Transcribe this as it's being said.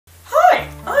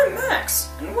Max,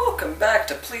 and welcome back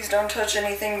to Please Don't Touch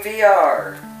Anything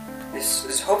VR. This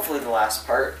is hopefully the last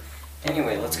part.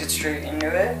 Anyway, let's get straight into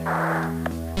it.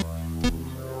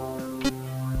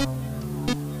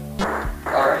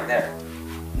 Alright, there.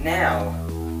 Now,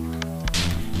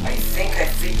 I think I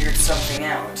figured something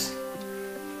out.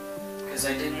 Because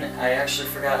I actually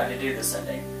forgot how to do this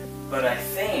ending. But I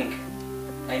think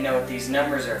I know what these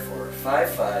numbers are for.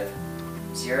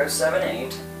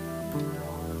 55078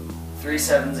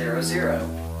 3700.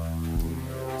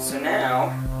 So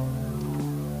now,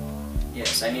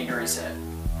 yes, I need to reset.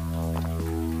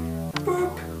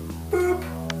 Boop, boop,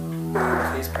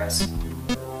 boop. Please press.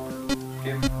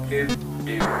 Doop, doop,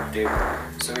 doop, doop.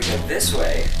 So we go this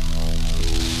way.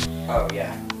 Oh,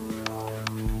 yeah.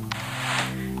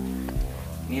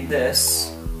 Need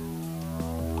this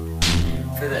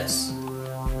for this.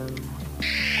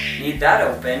 Need that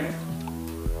open.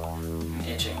 I'm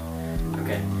itching.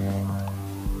 Okay.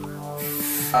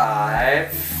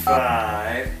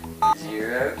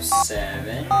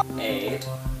 55078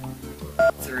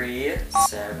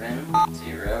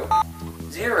 3700.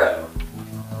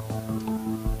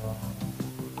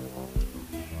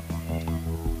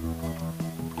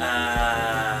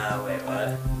 Wait, what?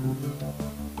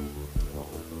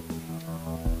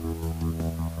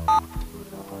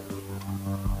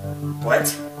 What?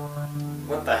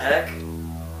 What the heck?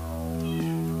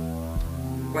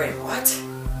 Wait, what?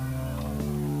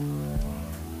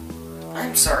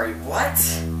 I'm sorry, what?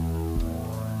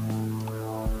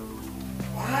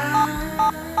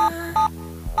 What?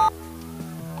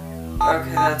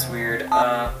 Okay, that's weird.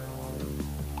 5.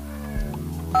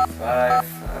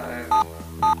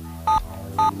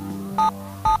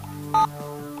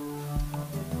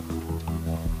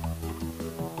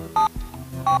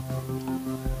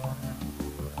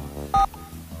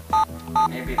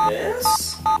 Maybe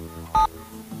this?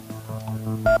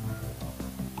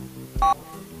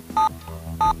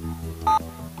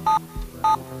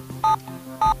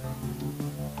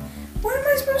 What am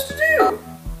I supposed to do?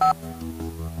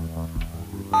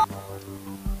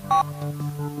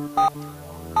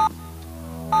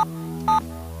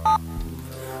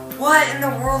 What in the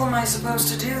world am I supposed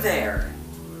to do there?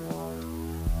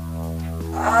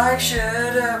 I should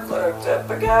have looked up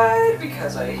a guide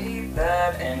because I hate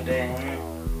that ending.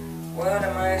 What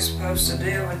am I supposed to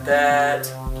do with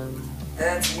that?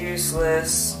 That's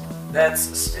useless.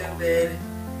 That's stupid.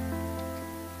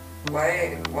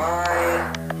 Why?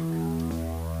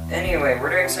 Anyway, we're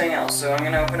doing something else, so I'm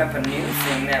gonna open up a new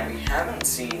thing that we haven't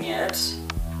seen yet.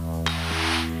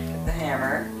 Get the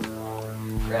hammer.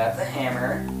 Grab the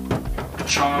hammer.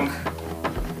 Chunk.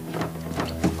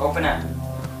 Open up.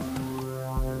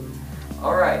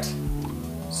 Alright.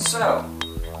 So,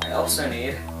 I also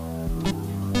need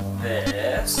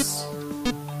this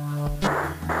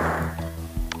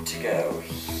to go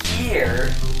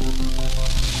here.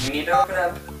 We need to open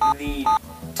up the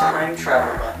time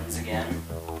travel buttons again.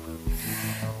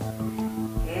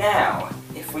 Now,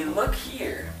 if we look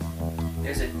here,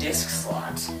 there's a disc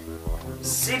slot.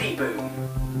 City Boom.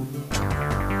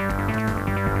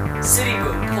 City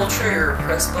Boom. Pull trigger,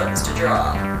 press buttons to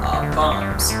draw.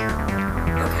 Bombs.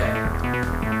 Okay.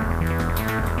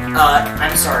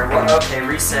 I'm sorry, what? Okay,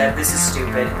 reset. This is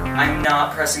stupid. I'm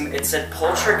not pressing. It said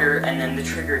pull trigger, and then the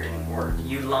trigger didn't work.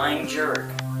 You lying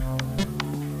jerk.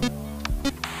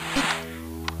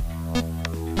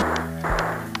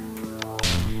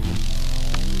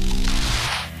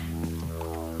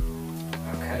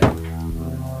 Okay.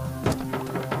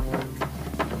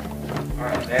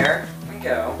 Alright, there we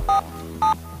go.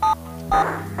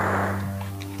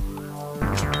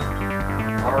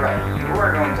 Alright, you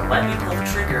are going to let me pull the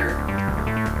trigger,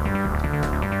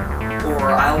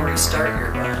 or I'll restart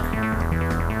your button.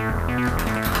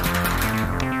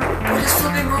 What is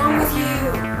flipping wrong with you?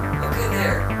 Okay,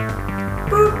 there.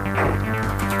 Boop.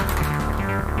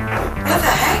 What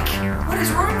the heck? What is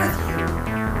wrong with you?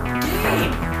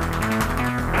 Game.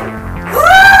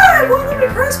 Ah! I won't let me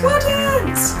press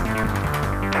buttons!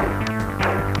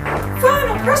 Fine,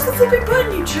 I'll press the flipping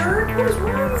button, you jerk! What is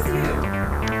wrong with you?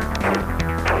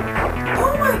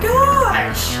 Oh my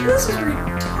gosh! This is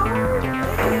retarded!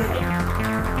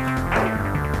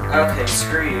 Okay,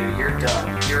 screw you. You're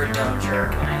dumb. You're a dumb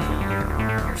jerk, and I hate you.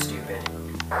 You're stupid.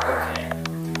 Okay.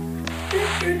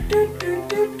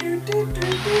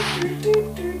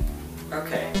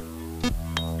 Okay.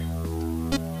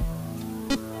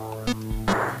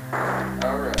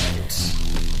 Alright.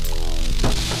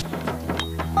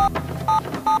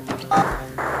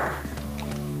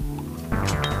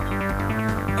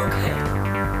 Okay.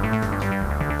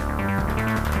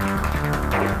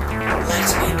 Let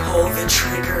me pull the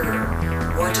trigger.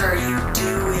 What are you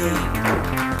doing?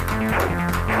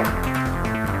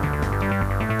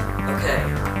 Okay.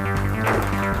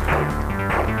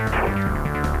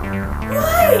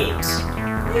 What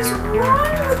is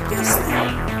wrong with this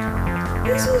thing?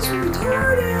 This is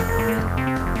retarded.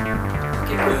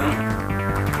 Okay, boom.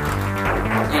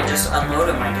 And just unload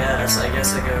him, I guess. I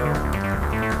guess I go...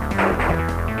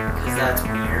 Because that's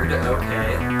weird.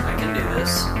 Okay, I can do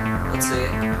this. Let's see.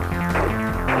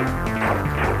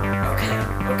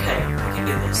 Okay, I can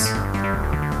do this.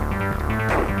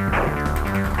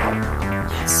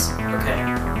 Yes, okay.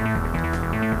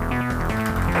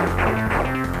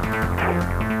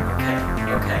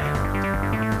 Okay.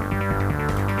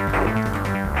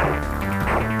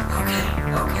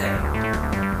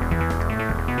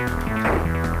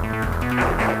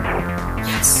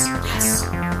 Yes.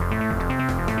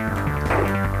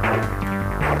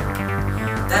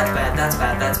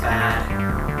 That's bad.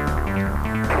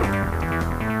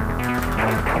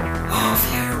 Oh,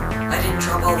 phew. I didn't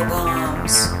drop all the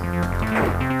bombs.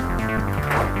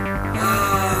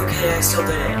 Okay, I still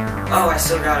did it. Oh, I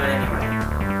still got it anyway.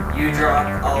 You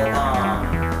drop all bomb.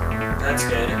 That's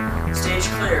good. Stage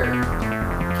clear.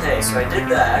 Okay, so I did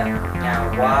that.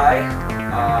 Now Y,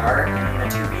 R, and then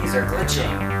the two B's are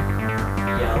glitching.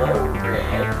 Yellow,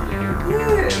 red,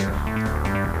 blue.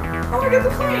 Oh, I got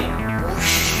the plane.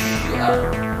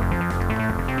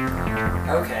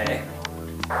 Okay.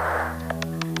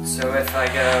 So if I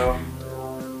go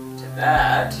to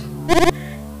that, boop,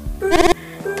 boop,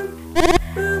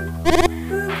 boop,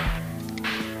 boop.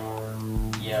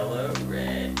 Yellow,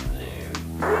 red,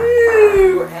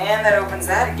 blue, and that opens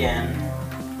that again.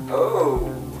 Oh.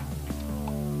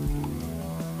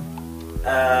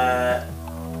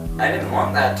 I didn't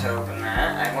want that to open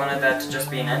that. I wanted that to just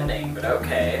be an ending, but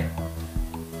okay.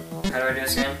 How do I do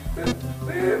this again? Boop,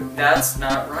 boop. That's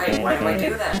not right. Why do I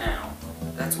do that now?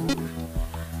 That's...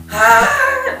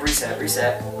 Ah! Reset.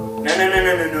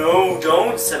 No.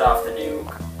 Don't set off the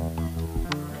nuke.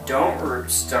 Don't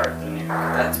restart the nuke.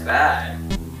 That's bad.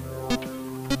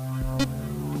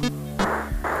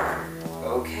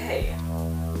 Okay.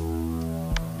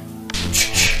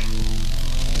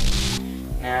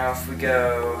 Now if we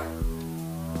go...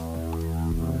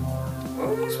 What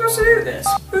are we supposed to do with this?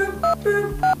 Boop, boop,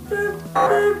 boop,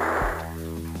 boop.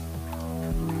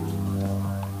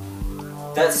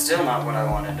 That's still not what I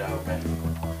wanted to open.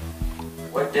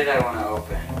 What did I want to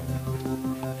open?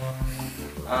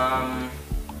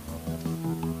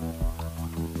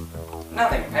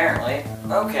 Nothing apparently.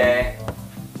 Okay.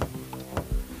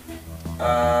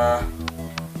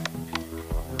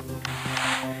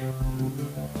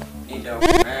 Need to open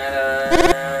that up.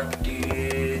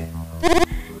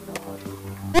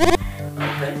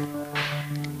 Open.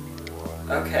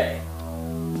 Okay.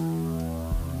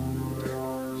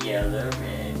 Yellow,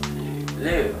 red,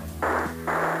 blue.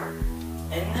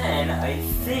 And then I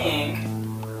think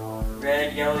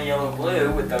red, yellow,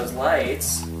 blue with those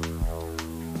lights.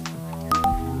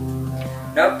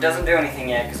 Nope, doesn't do anything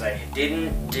yet because I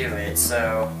didn't do it,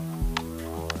 so...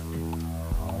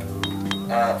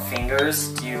 fingers,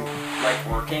 do you like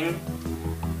working?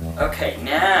 Okay,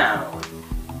 now...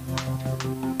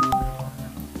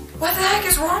 What the heck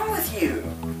is wrong with you?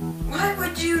 Why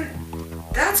would you...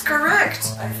 That's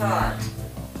correct, I thought.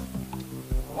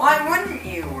 Why wouldn't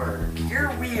you work?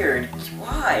 You're weird.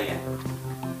 Why?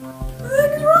 What the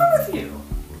heck is wrong with you?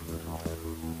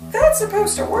 That's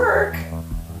supposed to work.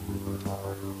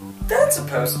 That's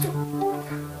supposed to work.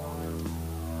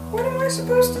 What am I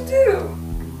supposed to do?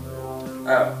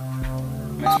 Oh.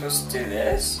 Am I supposed to do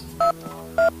this?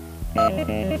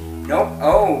 Nope.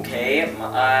 Oh, okay.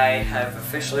 I have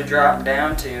officially dropped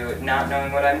down to not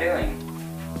knowing what I'm doing.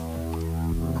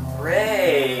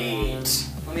 Great.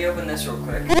 Let me open this real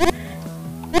quick.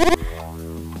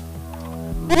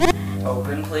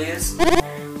 Open, please.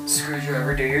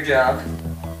 Screwdriver, do your job.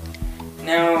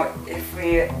 Now, if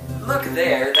we look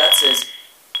there, that says...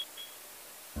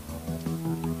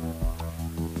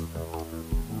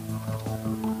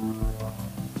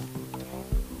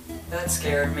 That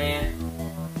scared me.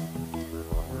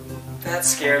 That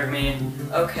scared me.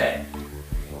 Okay.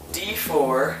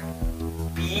 D4.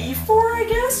 B4, I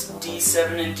guess?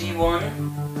 D7 and D1.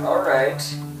 Alright.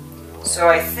 So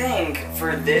I think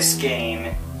for this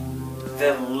game,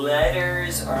 the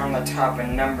letters are on the top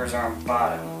and numbers are on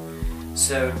bottom.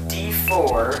 So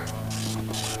D4.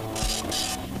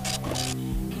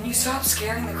 Can you stop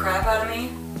scaring the crap out of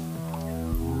me?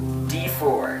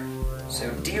 D4. So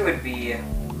D would be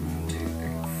 1, 2, 3,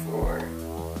 4.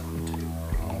 1, 2,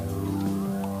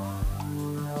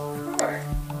 3,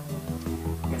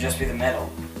 4. Would just be the middle.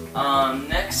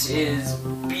 Next is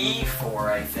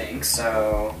B4, I think,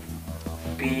 so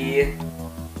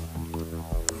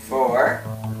B4,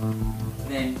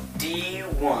 then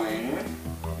D1,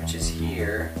 which is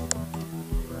here,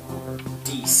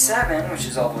 D7, which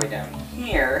is all the way down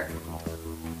here,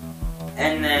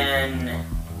 and then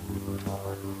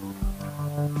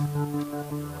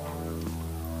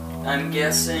I'm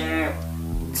guessing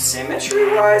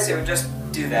symmetry-wise it would just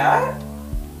do that?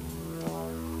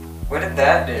 What did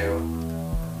that do?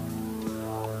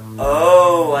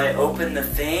 Oh, I opened the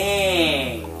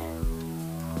thing!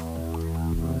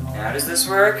 How does this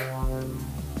work?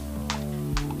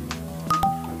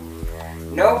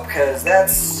 Nope, because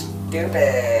that's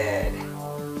stupid.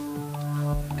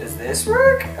 Does this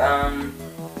work?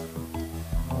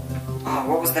 Oh,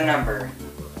 what was the number?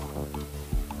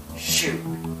 Shoot.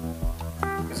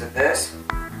 Was it this?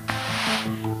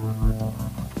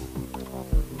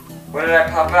 What did I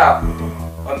pop out?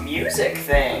 A music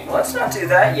thing. Let's not do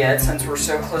that yet since we're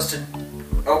so close to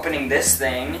opening this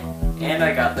thing. And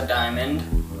I got the diamond.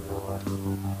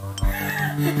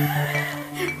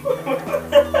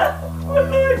 What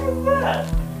the heck was that?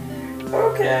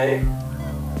 Okay.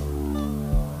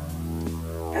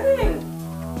 I didn't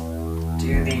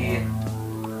do the...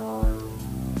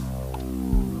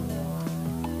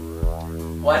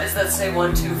 Why does that say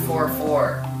 1, 2, 4,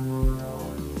 4?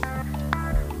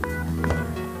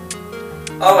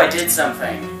 Oh, I did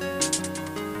something.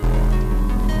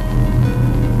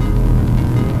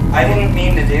 I didn't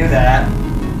mean to do that,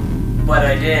 but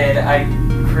I did. I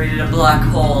created a black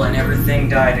hole and everything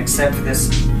died except for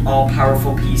this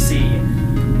all-powerful PC.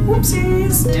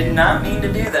 Whoopsies! Did not mean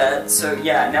to do that. So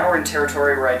yeah, now we're in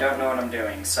territory where I don't know what I'm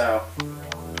doing, so...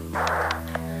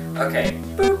 Okay.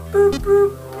 Boop, boop,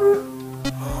 boop, boop.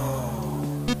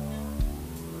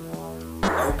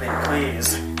 Open,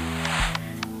 please.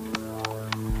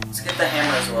 Let's get the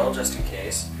hammer as well, just in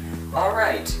case.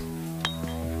 Alright.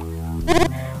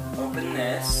 Open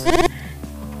this.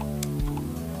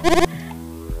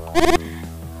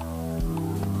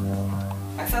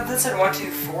 I thought that said 1,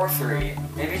 2, 4, 3.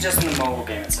 Maybe just in the mobile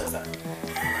game it says that.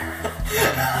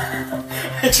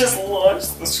 I just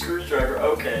launched the screwdriver.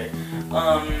 Okay.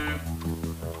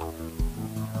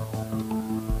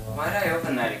 Why'd I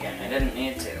open that again? I didn't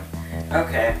need to.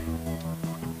 Okay.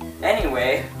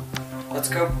 Anyway, let's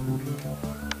go.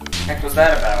 Heck was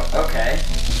that about? Okay.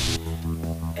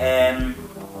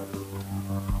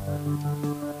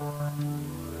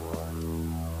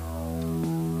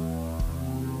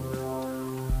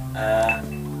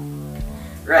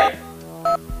 Right.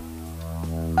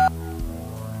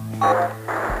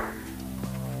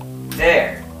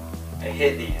 There. I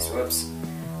hit these. Whoops.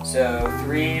 So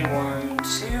 3, 1, 2, 1.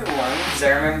 Because I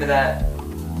remember that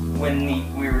when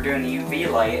we were doing the UV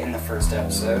light in the first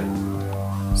episode,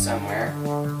 somewhere.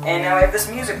 And now I have this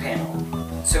music panel.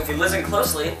 So if you listen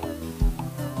closely,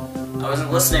 I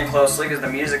wasn't listening closely because the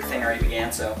music thing already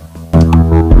began. So.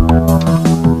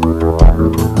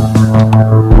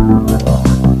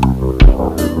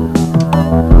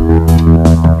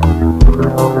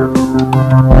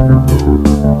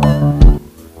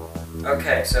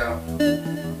 Okay, so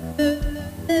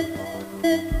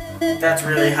that's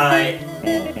really high.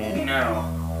 No.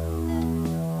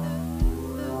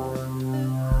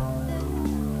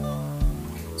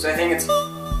 So I think it's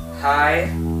high,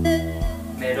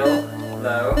 middle,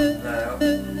 low, low,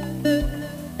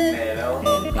 middle,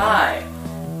 high.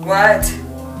 What?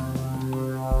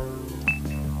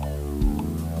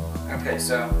 Okay,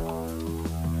 so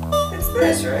it's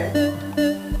this, right?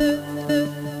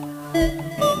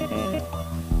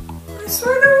 I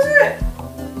swear that was it.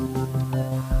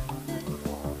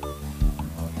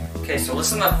 Okay, so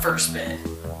listen to the first bit.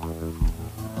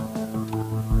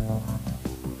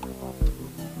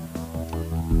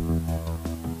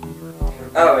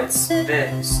 Oh, it's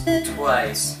this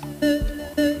twice.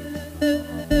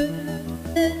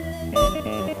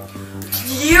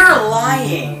 You're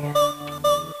lying!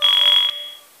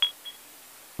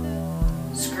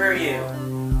 Screw you.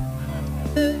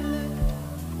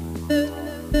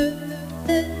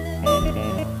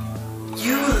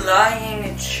 You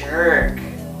lying jerk.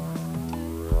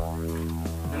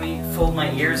 Let me fold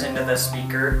my ears into the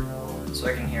speaker so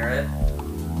I can hear it.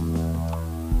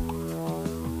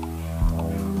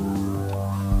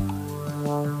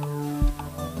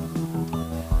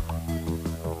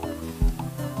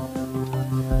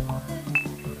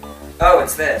 Oh,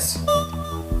 it's this.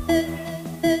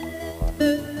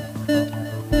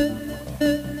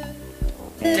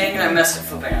 Dang it, I messed it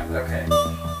flipping up. Okay.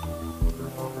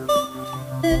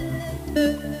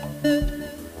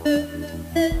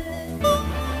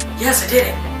 Yes, I did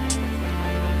it!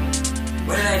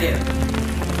 What did I do?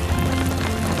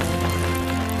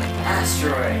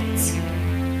 asteroids.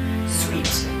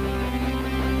 Sweet.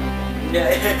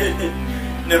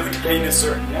 No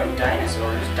dinosaurs.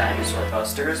 Dinosaur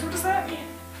busters. What does that mean?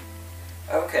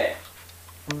 Okay.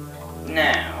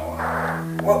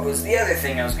 Now, what was the other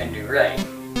thing I was gonna do right?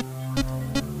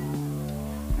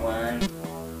 One.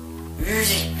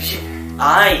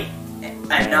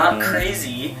 I'm not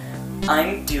crazy.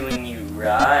 I'm doing you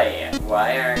right.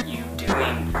 Why aren't you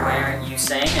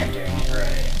saying I'm doing it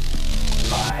right?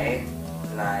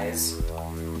 Lies.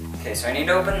 Okay, so I need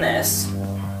to open this.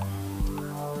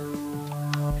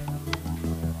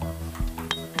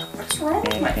 What's wrong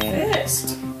with my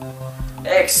fist?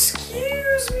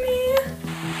 Excuse me?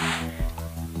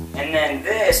 And then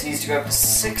this needs to go up to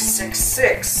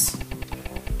 666.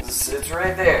 It's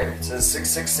right there. It says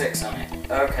 666 on it.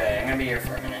 Okay, I'm gonna be here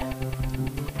for a minute.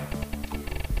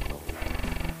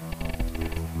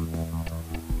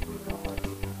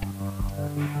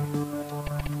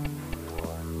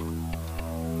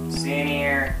 See in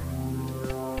here.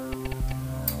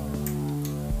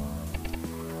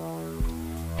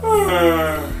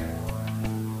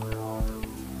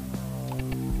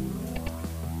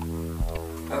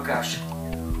 Oh gosh.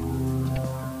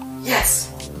 Yes!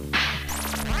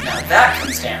 Now that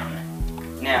comes down.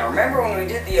 Now, remember when we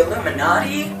did the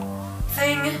Illuminati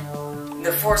thing?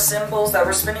 The 4 symbols that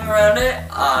were spinning around it?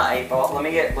 Eyeball. Let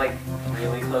me get, like,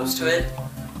 really close to it.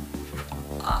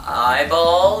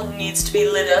 Eyeball needs to be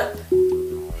lit up.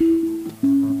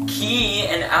 Key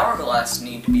and hourglass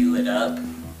need to be lit up.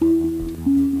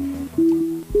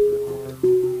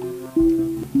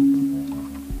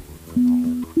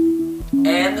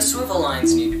 And the swivel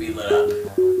lines need to be lit up.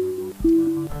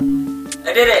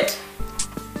 I did it!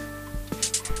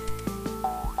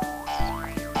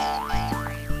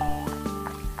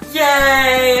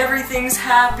 Yay! Everything's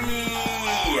happy!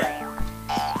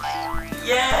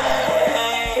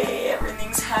 Yay!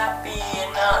 Everything's happy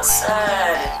and not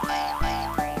sad.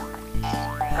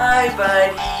 Hi,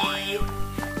 buddy!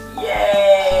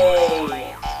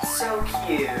 Yay! So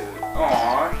cute.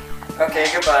 Aww.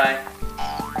 Okay, goodbye.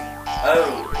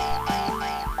 Oh.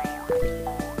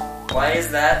 Why is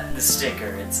that the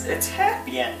sticker? It's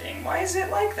happy ending. Why is it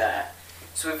like that?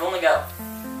 So we've only got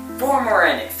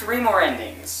 3 more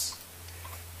endings.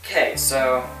 Okay,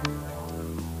 so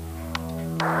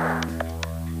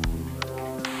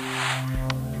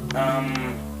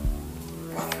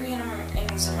what 3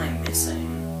 endings am I missing?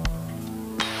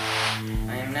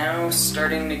 I am now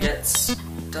starting to get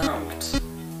stumped.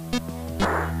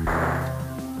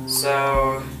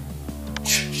 So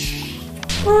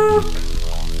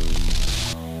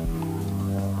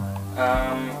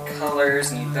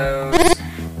colors, need those.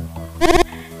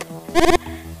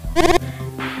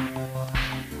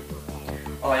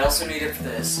 Oh, I also need it for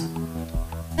this.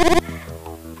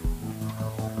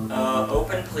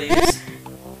 Open, please.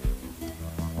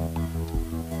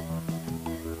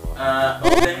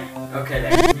 Open. Okay,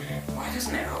 there. Why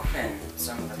doesn't it open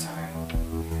some of the time?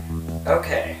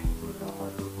 Okay.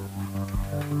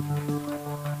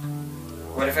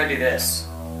 What if I do this?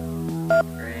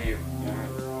 3,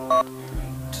 1,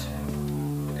 2.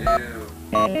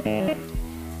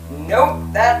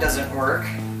 Nope, that doesn't work.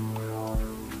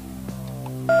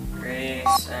 3,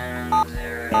 7,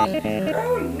 0.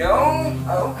 Oh no!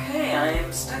 Okay, I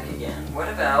am stuck again. What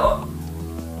about?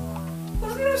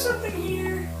 Wasn't there something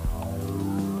here?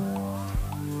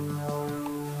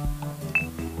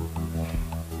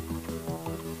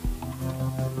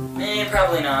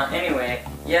 Probably not. Anyway,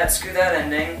 yeah, screw that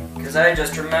ending, because I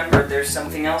just remembered there's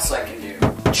something else I can do.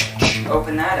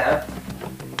 Open that up.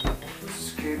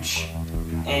 Scooch.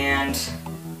 And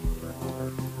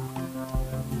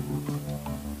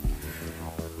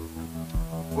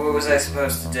what was I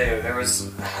supposed to do? There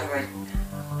was...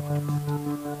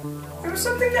 There was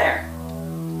something there.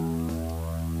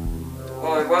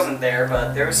 Well, it wasn't there,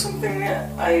 but there was something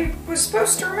that I was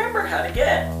supposed to remember how to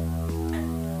get.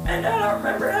 And I don't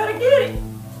remember how to get it.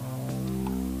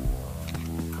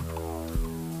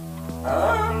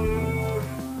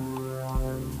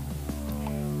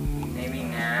 Maybe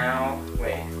now.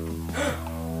 Wait.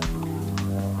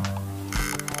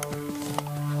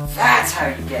 That's how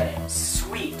you get it.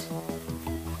 Sweet.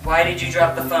 Why did you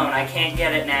drop the phone? I can't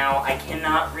get it now. I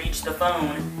cannot reach the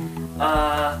phone.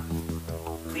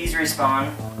 Please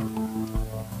respawn.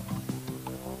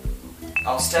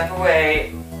 I'll step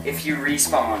away if you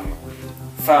respawn.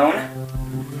 Phone?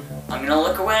 I'm gonna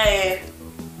look away.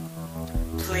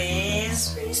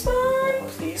 Please respawn.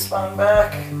 Please spawn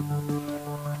back.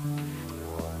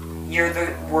 You're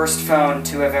the worst phone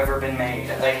to have ever been made.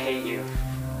 I hate you.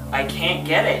 I can't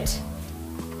get it.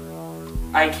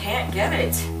 I can't get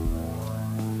it.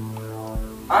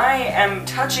 I am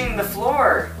touching the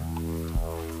floor.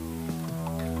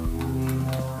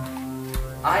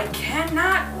 I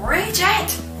cannot reach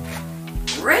it!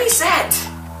 Reset!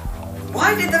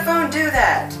 Why did the phone do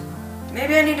that?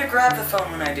 Maybe I need to grab the phone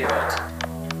when I do it.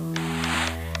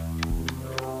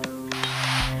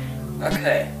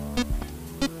 Okay.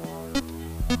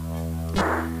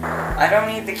 I don't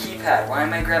need the keypad. Why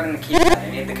am I grabbing the keypad? I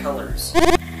need the colors.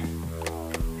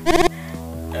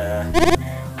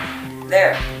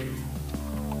 There.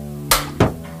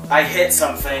 I hit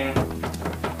something.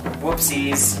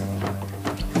 Whoopsies.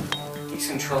 These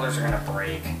controllers are gonna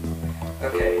break.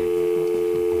 Okay.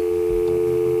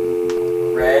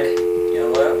 Red,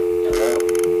 yellow,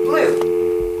 blue.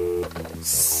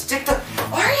 Stick the...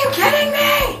 Are you kidding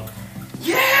me?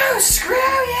 You! Screw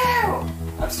you!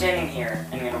 I'm standing here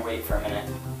and I'm gonna wait for a minute.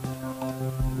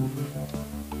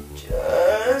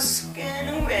 Just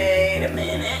gonna wait a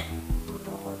minute.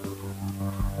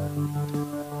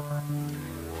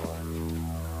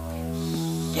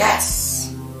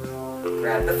 Yes!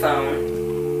 Grab the phone.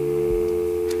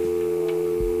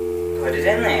 Put it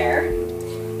in there.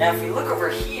 Now if you look over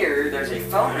here, there's a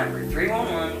phone number,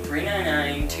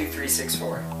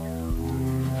 311-399-2364.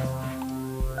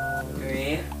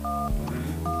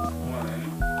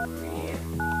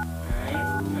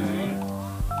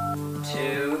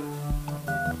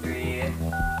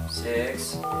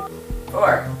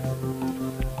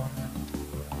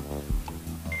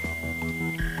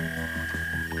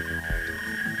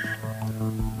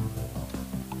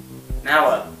 Now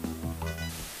what?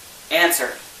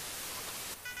 Answer.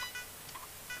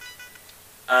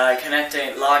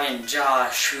 Connecting, login,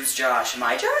 Josh. Who's Josh? Am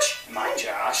I Josh? Am I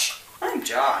Josh? I'm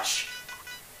Josh.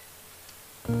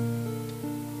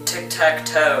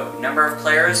 Tic-tac-toe. Number of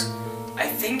players? I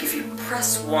think if you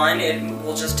press 1, it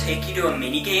will just take you to a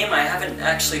mini-game. I haven't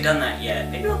actually done that yet.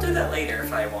 Maybe I'll do that later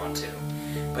if I want to.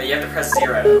 But you have to press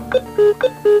 0.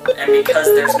 And because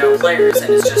there's no players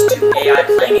and it's just 2 AI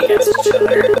playing against each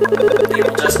other, they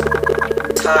will just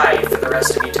tie for the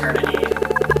rest of eternity.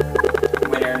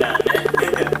 Winner none.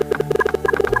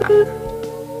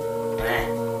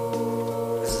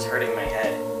 This is hurting my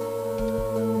head.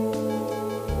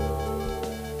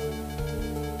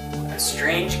 A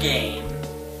strange game.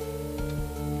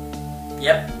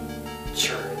 Yep,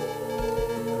 sure.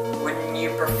 Wouldn't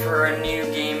you prefer a new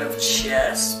game of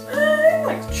chess? I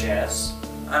like chess.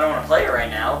 I don't want to play it right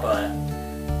now, but...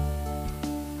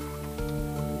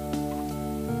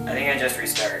 I think I just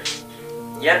restarted.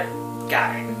 Yep,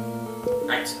 got it.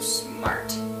 I'm so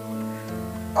smart.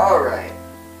 Alright.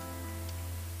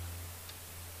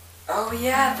 Oh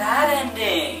yeah, that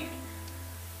ending!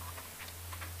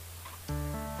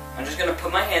 I'm just gonna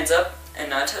put my hands up and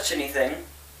not touch anything.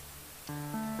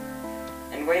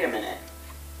 And wait a minute.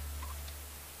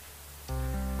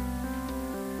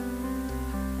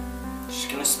 Just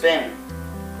gonna spin.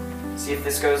 See if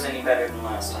this goes any better than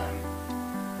last time.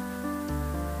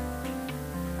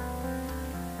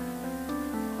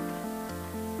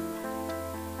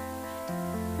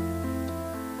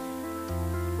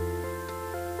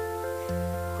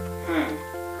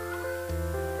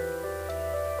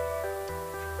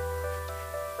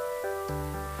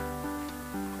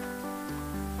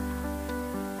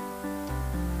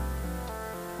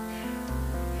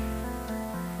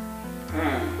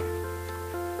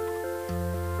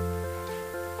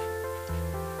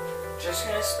 Just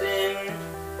gonna spin.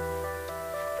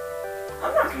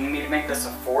 I'm not gonna need to make this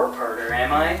a 4-parter,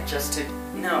 am I? Just to...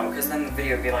 No, because then the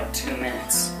video would be like 2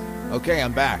 minutes. Okay,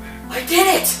 I'm back. I did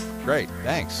it! Great,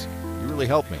 thanks. You really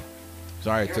helped me.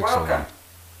 Sorry it took so long.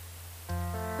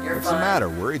 You're What's fine. the matter?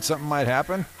 Worried something might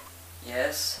happen?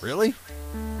 Yes. Really?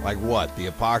 Like what? The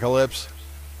apocalypse?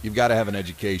 You've got to have an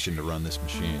education to run this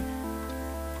machine.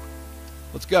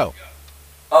 Let's go.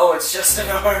 Oh, it's just an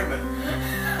arm.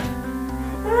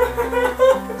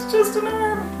 It's just an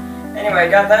arm. Anyway, I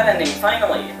got that ending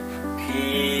finally.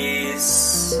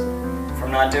 Peace.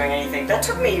 From not doing anything. That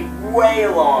took me way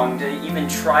long to even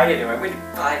try to do. I waited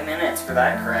 5 minutes for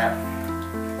that crap.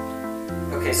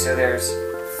 Okay, so there's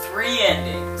 3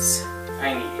 endings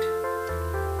I need.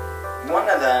 1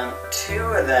 of them, 2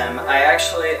 of them, I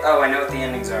actually... Oh, I know what the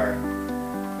endings are.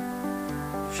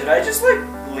 Should I just, like,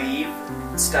 leave,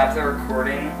 stop the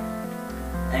recording,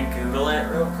 and Google it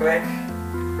real quick?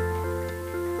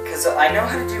 Because I know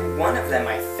how to do 1 of them,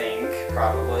 I think,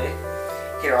 probably.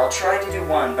 Here, I'll try to do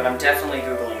 1, but I'm definitely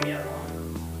Googling the other one.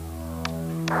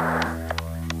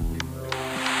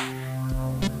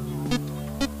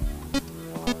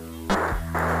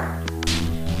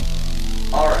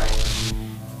 Alright.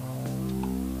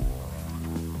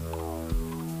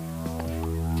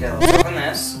 Okay, let's open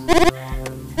this.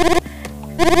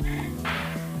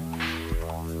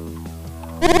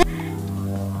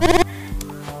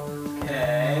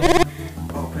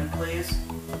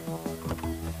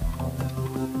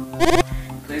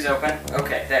 Please open.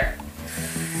 Okay, there.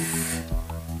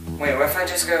 Wait, what if I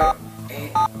just go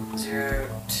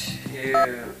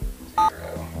 8020?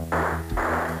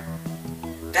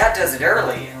 That does it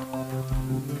early.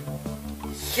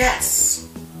 Yes!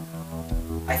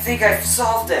 I think I've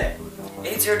solved it.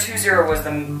 8020 was the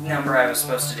number I was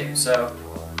supposed to do, so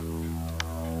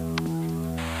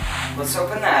let's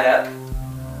open that up.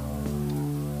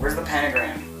 Where's the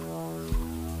pentagram?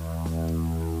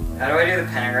 How do I do the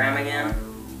pentagram again?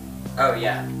 Oh,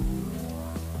 yeah.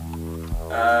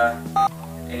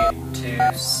 8, 2,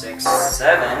 6,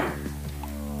 7.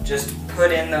 Just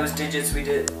put in those digits we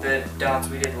did, the dots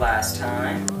we did last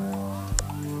time.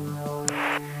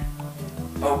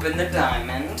 Open the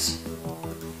diamond.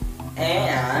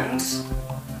 And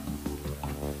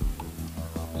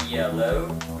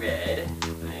yellow, red,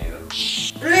 blue,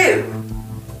 blue!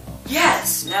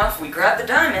 Yes! Now if we grab the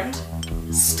diamond,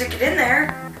 stick it in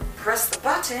there, press the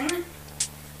button.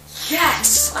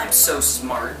 Yes! I'm so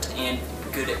smart and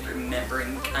good at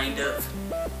remembering, kind of.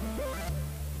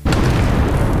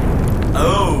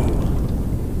 Oh!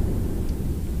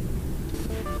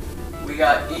 We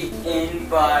got eaten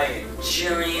by a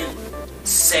giant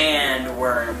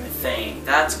sandworm thing.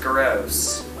 That's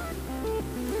gross.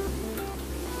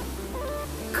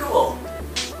 Cool.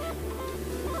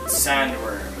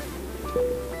 Sandworm.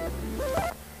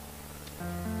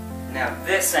 Now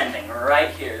this ending right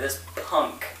here, this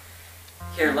punk.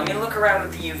 Here, let me look around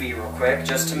with the UV real quick,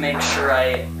 just to make sure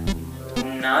I'm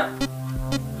not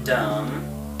dumb.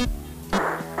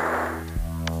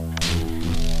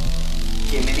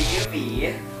 Give me the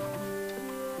UV.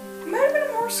 Might have been a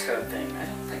Morse code thing. I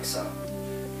don't think so.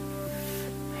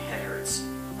 My head hurts.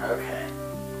 Okay.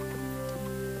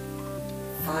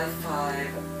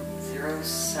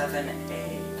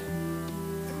 55078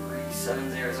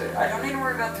 3700. I don't need to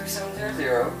worry about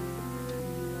 3700.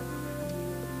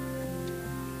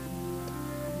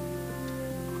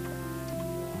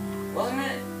 Wasn't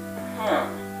it? Huh.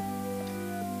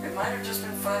 It might have just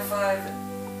been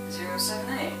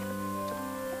 55078.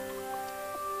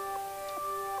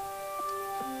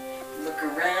 Look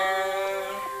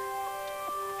around.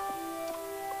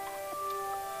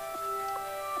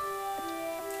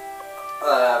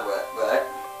 What?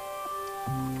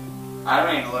 I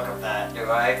don't need to look up that, do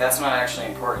I? That's not actually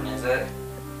important, is it?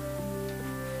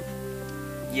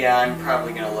 Yeah, I'm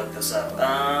probably gonna look this up.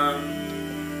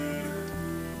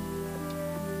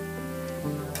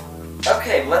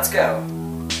 Okay, let's go.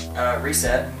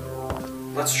 Reset.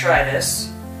 Let's try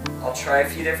this. I'll try a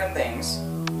few different things.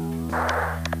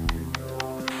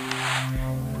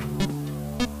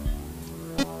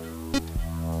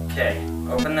 Okay,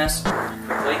 open this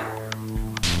quickly.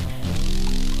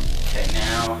 Okay,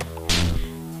 now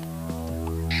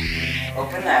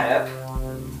open that up.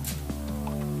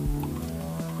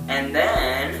 And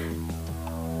then,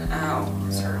 ow,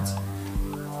 this hurts.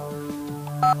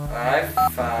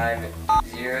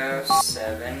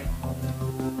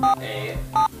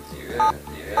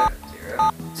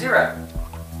 550780000.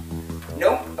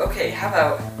 Nope. Okay, how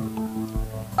about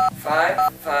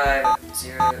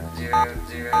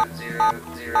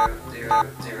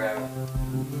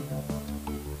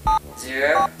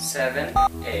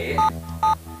 55000000078.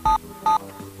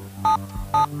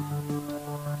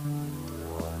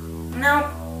 Nope.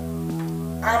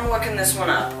 I'm looking this one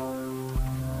up.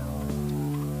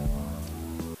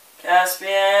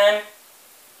 Caspian?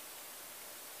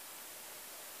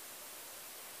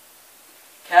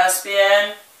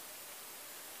 Caspian?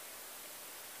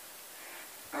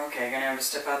 Okay, gonna have to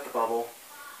step out the bubble.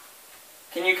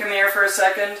 Can you come here for a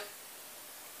second?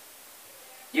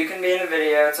 You can be in the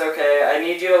video, it's okay. I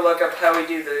need you to look up how we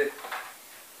do the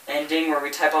ending where we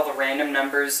type all the random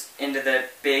numbers into the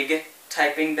big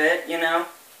typing bit, you know?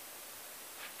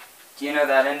 Do you know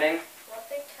that ending? What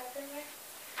big typing bit?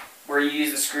 Where you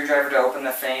use the screwdriver to open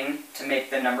the thing to make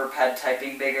the number pad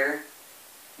typing bigger.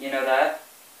 You know that?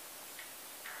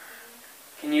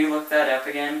 Can you look that up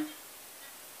again?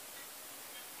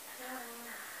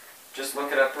 Just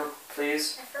look it up,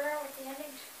 please. I forgot what the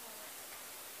ending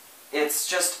was.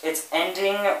 It's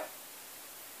ending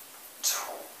 20,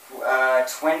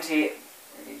 29,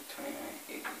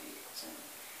 80,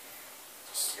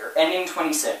 you're ending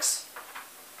 26.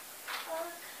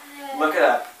 Okay. Look it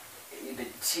up.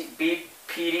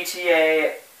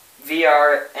 PDTA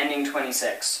VR ending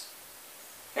 26.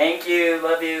 Thank you,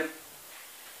 love you.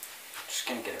 Just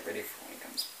gonna get it ready for when he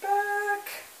comes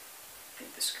back.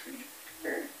 Take the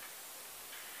screwdriver.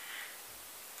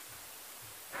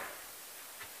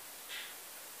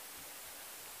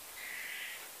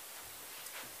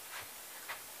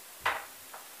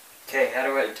 Okay, how do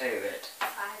I tell you it?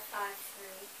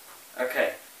 553.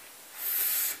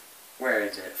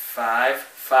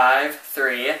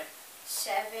 553.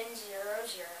 700.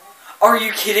 Are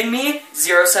you kidding me?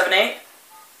 078?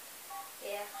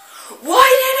 Yeah. Why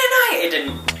didn't I? It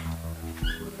didn't.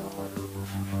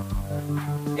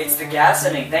 It's the gas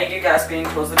ending. Thank you, Gaspian.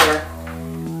 Close the door.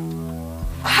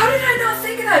 How did I not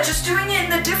think of that? Just doing it in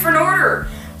the different order.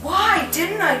 Why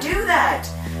didn't I do that?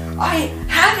 I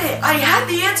had it. I had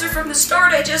the answer from the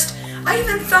start. I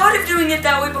even thought of doing it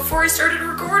that way before I started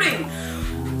recording.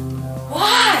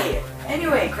 Why?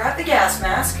 Anyway, grab the gas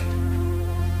mask.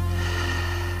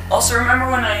 Also,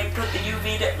 remember when I put the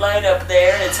UV light up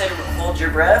there and it said hold your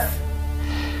breath?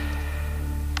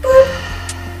 Boop.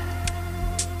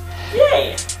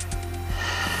 Yay!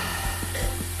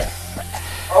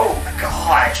 Oh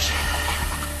gosh!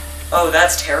 Oh,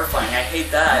 that's terrifying. I hate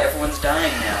that. Everyone's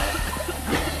dying now.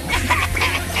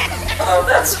 Oh,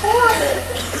 that's horrible.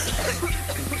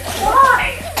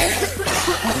 Why?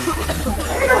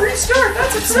 I'm gonna restart.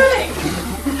 That's upsetting.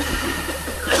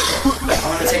 I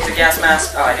want to take the gas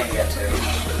mask. Oh, I didn't get to.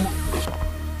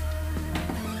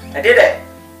 I did it.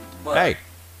 What? Hey.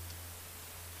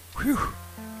 Whew.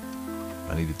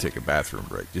 I need to take a bathroom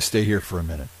break. Just stay here for a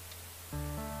minute.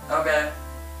 Okay.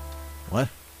 What?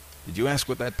 Did you ask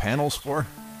what that panel's for?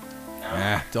 No.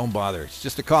 Ah, don't bother. It's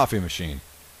just a coffee machine.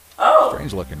 Oh.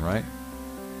 Strange looking, right?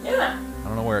 Yeah. I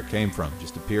don't know where it came from.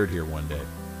 Just appeared here one day.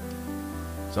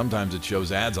 Sometimes it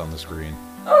shows ads on the screen.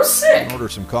 Oh, sick. Order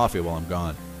some coffee while I'm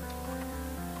gone.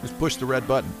 Just push the red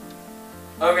button.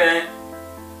 Okay.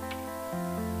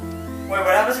 Wait,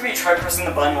 what happens if you try pressing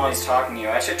the button while he's talking to you?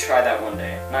 I should try that one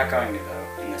day. Not going to,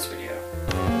 though, in this video.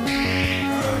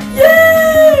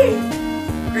 Yay!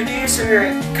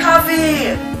 Producer,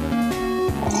 coffee!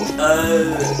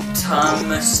 Tom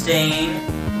Mustaine,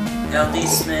 L.D.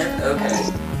 Smith,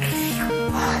 okay.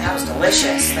 Ah, that was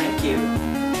delicious, thank you.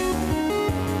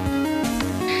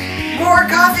 More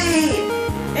coffee!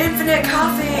 Infinite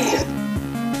coffee!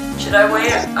 Should I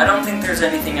wait? I don't think there's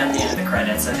anything at the end of the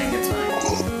credits, I think it's fine.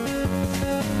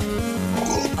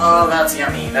 Oh, that's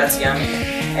yummy, that's yummy.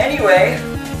 Anyway,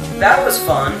 that was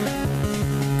fun.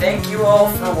 Thank you all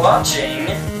for watching.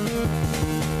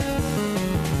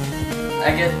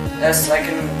 I can,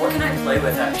 what can I play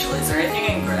with actually? Is there anything I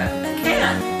can grab?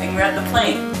 I can grab the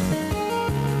plane.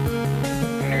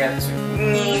 I'm gonna grab this one.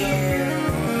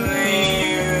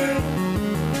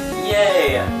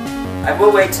 Yay! I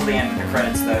will wait till the end of the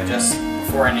credits though, just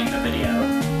before ending the video.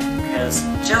 Because,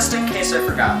 just in case I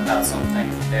forgot about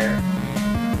something there.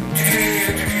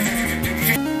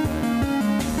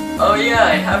 Oh yeah,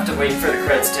 I have to wait for the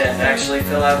credits to end to actually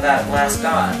fill out that last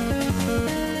dot.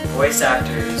 Voice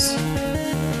actors.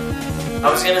 I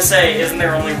was gonna say, isn't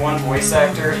there only one voice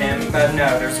actor, him? But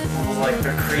no, there's like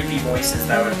the creepy voices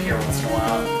that would appear once in a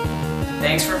while.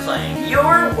 Thanks for playing.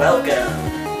 You're welcome.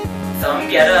 Thumb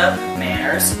get up,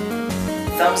 manners.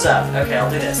 Thumbs up. Okay, I'll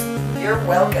do this. You're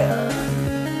welcome.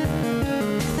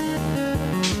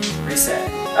 Reset.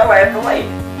 Oh, I have the light.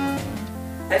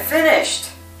 I finished.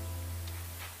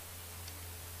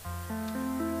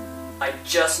 I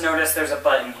just noticed there's a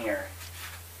button here.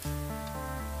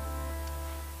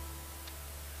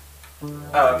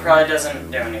 Oh, it probably doesn't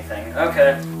do anything.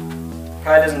 Okay.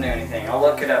 Probably doesn't do anything. I'll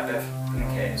look it up if in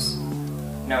case.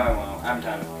 No, I won't. I'm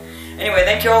done. Anyway,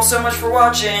 thank you all so much for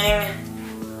watching.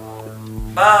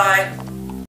 Bye.